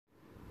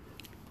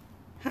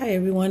Hi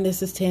everyone,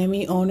 this is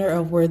Tammy, owner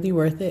of Worthy,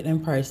 Worth It,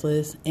 and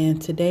Priceless. And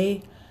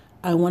today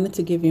I wanted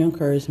to give you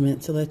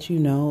encouragement to let you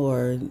know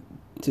or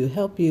to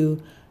help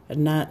you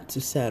not to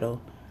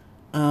settle.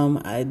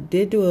 I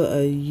did do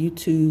a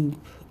YouTube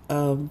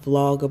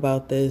vlog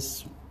about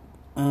this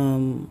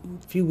a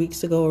few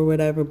weeks ago or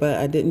whatever, but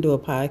I didn't do a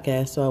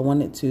podcast, so I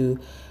wanted to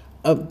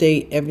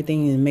update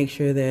everything and make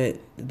sure that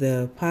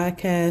the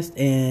podcast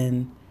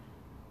and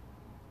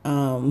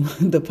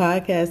the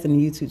podcast and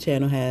the YouTube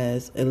channel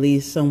has at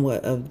least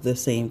somewhat of the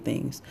same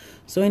things.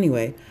 So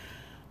anyway,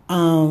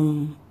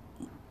 a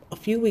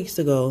few weeks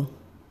ago,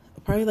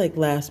 probably like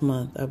last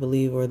month, I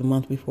believe, or the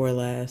month before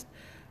last,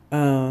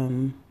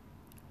 I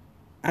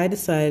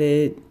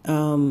decided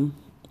I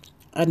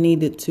was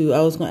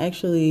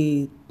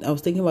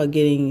thinking about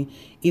getting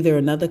either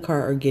another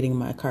car or getting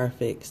my car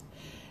fixed.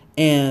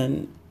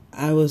 And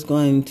I was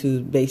going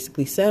to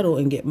basically settle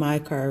and get my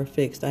car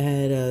fixed. I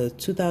had a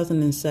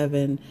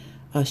 2007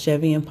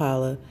 Chevy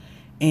Impala,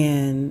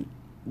 and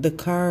the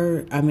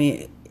car,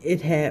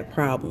 it had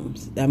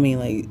problems. I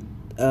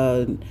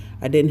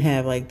didn't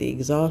have like the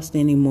exhaust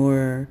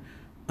anymore.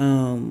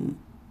 I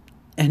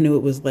knew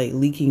it was like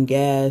leaking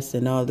gas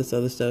and all this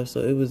other stuff. So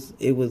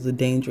it was a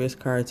dangerous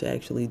car to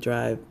actually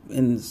drive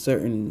in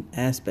certain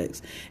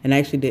aspects. And I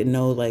actually didn't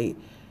know like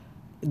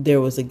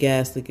there was a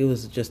gas leak. It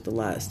was just a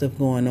lot of stuff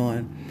going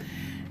on.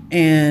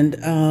 And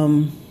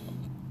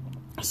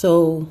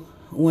so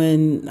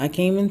when I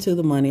came into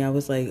the money, I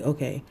was like,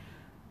 okay,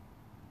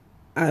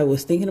 I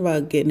was thinking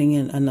about getting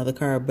in another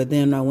car, but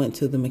then I went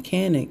to the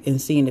mechanic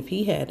and seeing if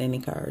he had any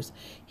cars.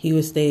 He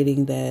was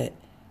stating that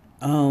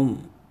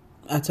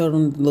I told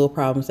him the little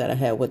problems that I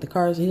had with the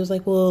cars. He was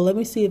like, well, let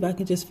me see if I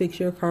can just fix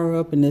your car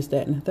up and this,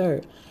 that, and the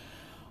third.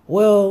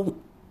 Well,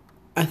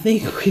 I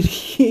think when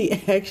he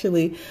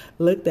actually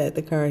looked at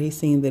the car, he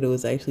seen that it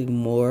was actually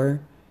more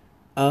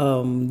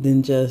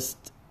than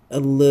just a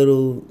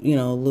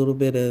little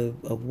bit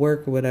of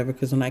work or whatever.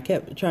 Because when I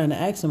kept trying to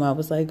ask him, I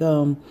was like,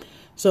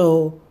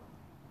 so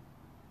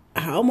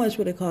how much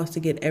would it cost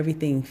to get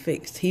everything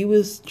fixed? He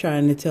was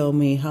trying to tell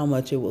me how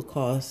much it would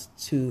cost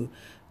to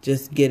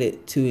just get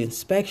it to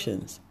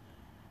inspections.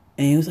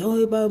 And he was like, oh,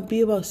 it'll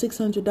be about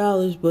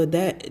 $600, but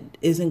that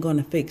isn't going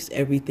to fix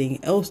everything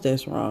else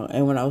that's wrong.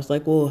 And when I was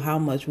like, well, how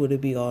much would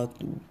it be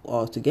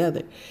all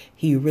together?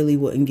 He really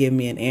wouldn't give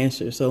me an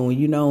answer. So when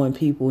you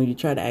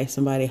try to ask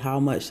somebody how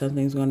much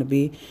something's going to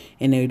be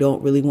and they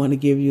don't really want to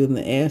give you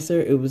the answer,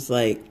 it was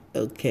like,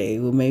 okay,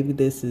 well, maybe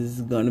this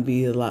is going to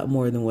be a lot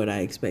more than what I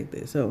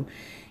expected. So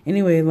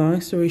anyway, long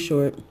story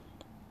short,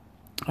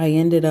 I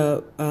ended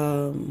up,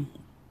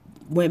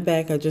 went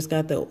back. I just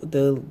got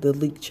the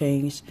leak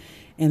changed.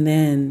 And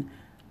then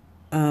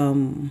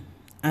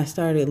I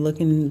started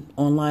looking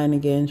online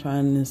again,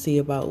 trying to see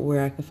about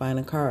where I could find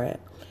a car at.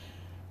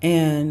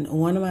 And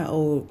one of my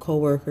old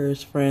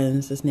coworkers,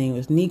 friends, his name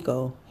was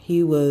Nico.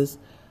 He posted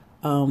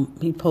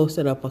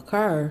up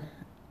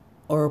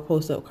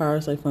posted up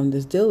cars like from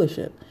this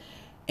dealership.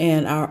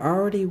 And I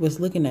already was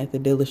looking at the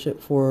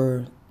dealership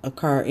for a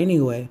car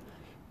anyway,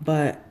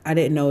 but I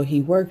didn't know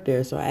he worked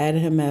there. So I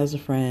added him as a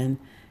friend.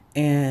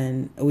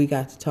 And we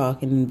got to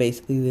talking, and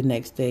basically the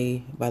next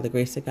day, by the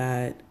grace of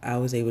God, I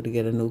was able to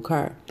get a new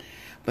car.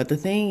 But the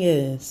thing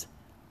is,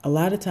 a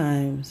lot of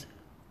times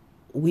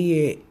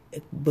we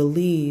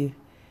believe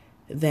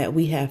that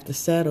we have to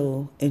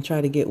settle and try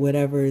to get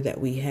whatever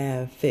that we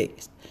have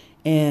fixed.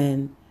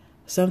 And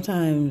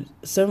sometimes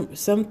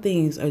some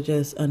things are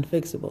just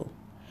unfixable.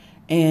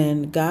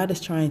 And God is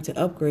trying to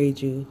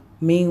upgrade you.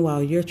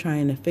 Meanwhile, you're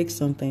trying to fix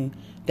something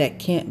that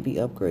can't be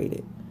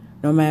upgraded,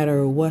 no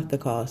matter what the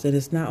cost. And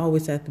it's not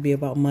always have to be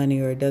about money,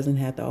 or it doesn't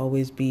have to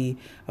always be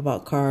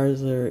about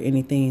cars or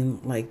anything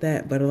like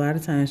that. But a lot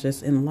of times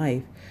just in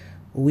life,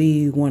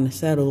 we want to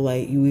settle.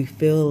 Like we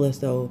feel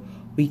as though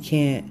we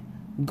can't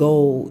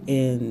go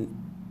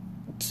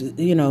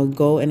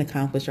go and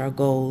accomplish our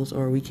goals,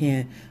 or we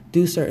can't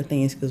do certain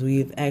things because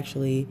we've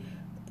actually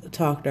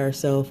talked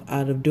ourselves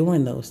out of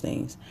doing those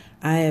things.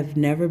 I have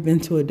never been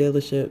to a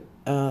dealership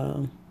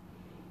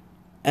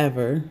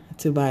ever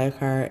to buy a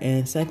car,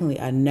 and secondly,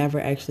 I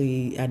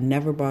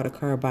never bought a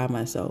car by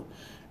myself.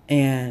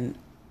 And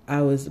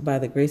I was, by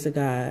the grace of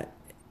God,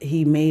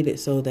 he made it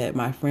so that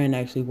my friend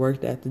actually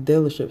worked at the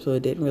dealership, so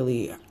it didn't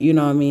really,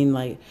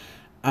 like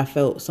I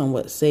felt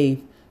somewhat safe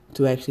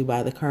to actually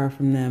buy the car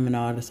from them and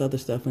all this other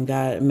stuff. And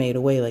God made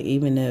a way, like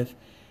even if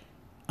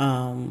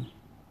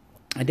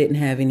I didn't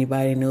have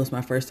anybody and it was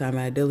my first time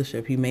at a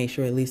dealership, he made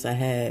sure at least I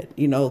had,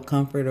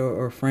 comfort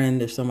or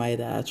friend or somebody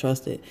that I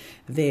trusted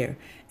there.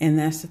 And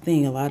that's the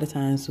thing. A lot of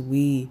times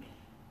we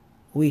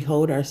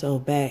hold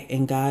ourselves back,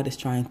 and God is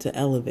trying to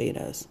elevate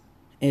us.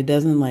 It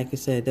doesn't, like I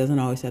said, it doesn't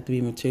always have to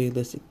be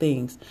materialistic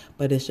things,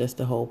 but it's just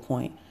the whole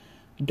point.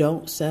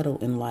 Don't settle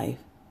in life.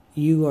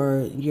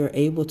 You're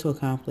able to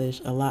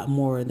accomplish a lot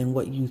more than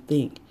what you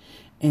think,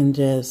 and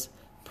just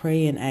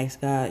pray and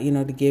ask God,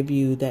 to give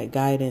you that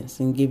guidance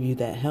and give you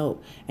that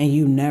help. And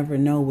you never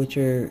know what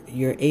you're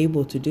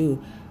able to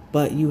do,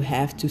 but you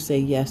have to say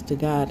yes to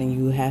God, and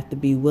you have to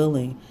be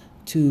willing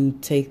to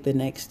take the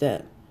next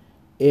step.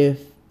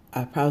 if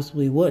I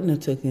possibly wouldn't have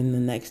taken the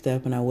next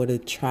step and I would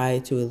have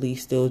tried to at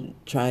least still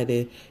try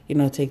to,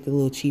 take the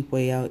little cheap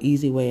way out,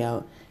 easy way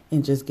out,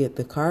 and just get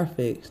the car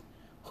fixed,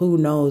 who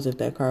knows if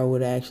that car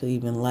would have actually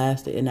even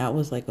lasted. And that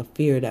was like a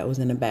fear that was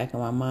in the back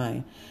of my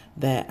mind,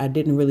 that I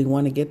didn't really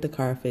want to get the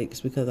car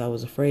fixed because I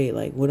was afraid,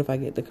 like, what if I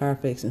get the car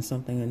fixed and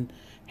something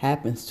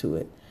happens to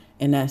it?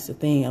 And that's the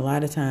thing. A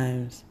lot of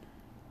times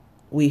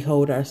we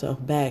hold ourselves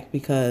back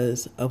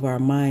because of our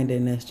mind,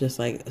 and it's just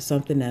like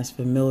something that's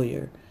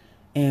familiar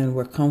and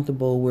we're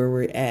comfortable where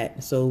we're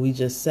at, so we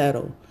just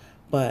settle.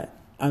 But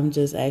I'm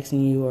just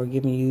asking you, or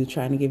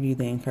trying to give you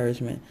the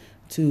encouragement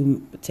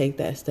to take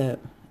that step,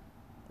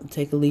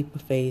 take a leap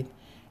of faith,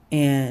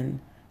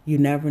 and you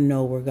never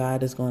know where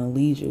God is going to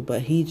lead you,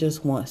 but he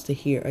just wants to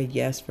hear a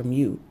yes from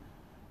you.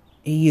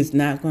 He is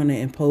not going to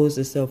impose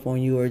himself on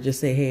you or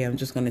just say, hey, I'm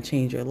just going to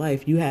change your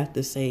life. You have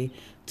to say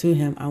to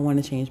him, I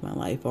want to change my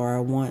life, or I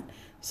want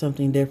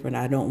something different.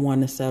 I don't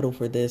want to settle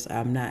for this.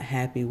 I'm not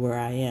happy where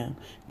I am.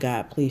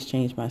 God, please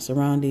change my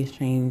surroundings,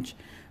 change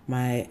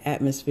my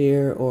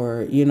atmosphere,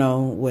 or,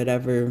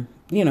 whatever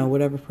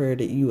prayer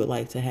that you would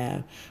like to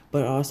have.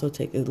 But also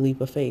take a leap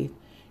of faith.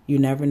 You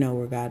never know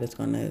where God is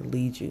going to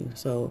lead you.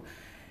 So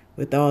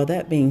with all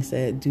that being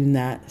said, do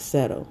not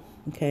settle.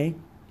 Okay?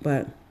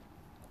 But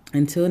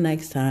until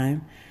next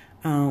time,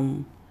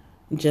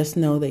 just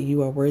know that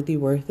you are worthy,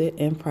 worth it,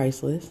 and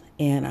priceless.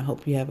 And I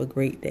hope you have a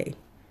great day.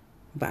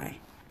 Bye.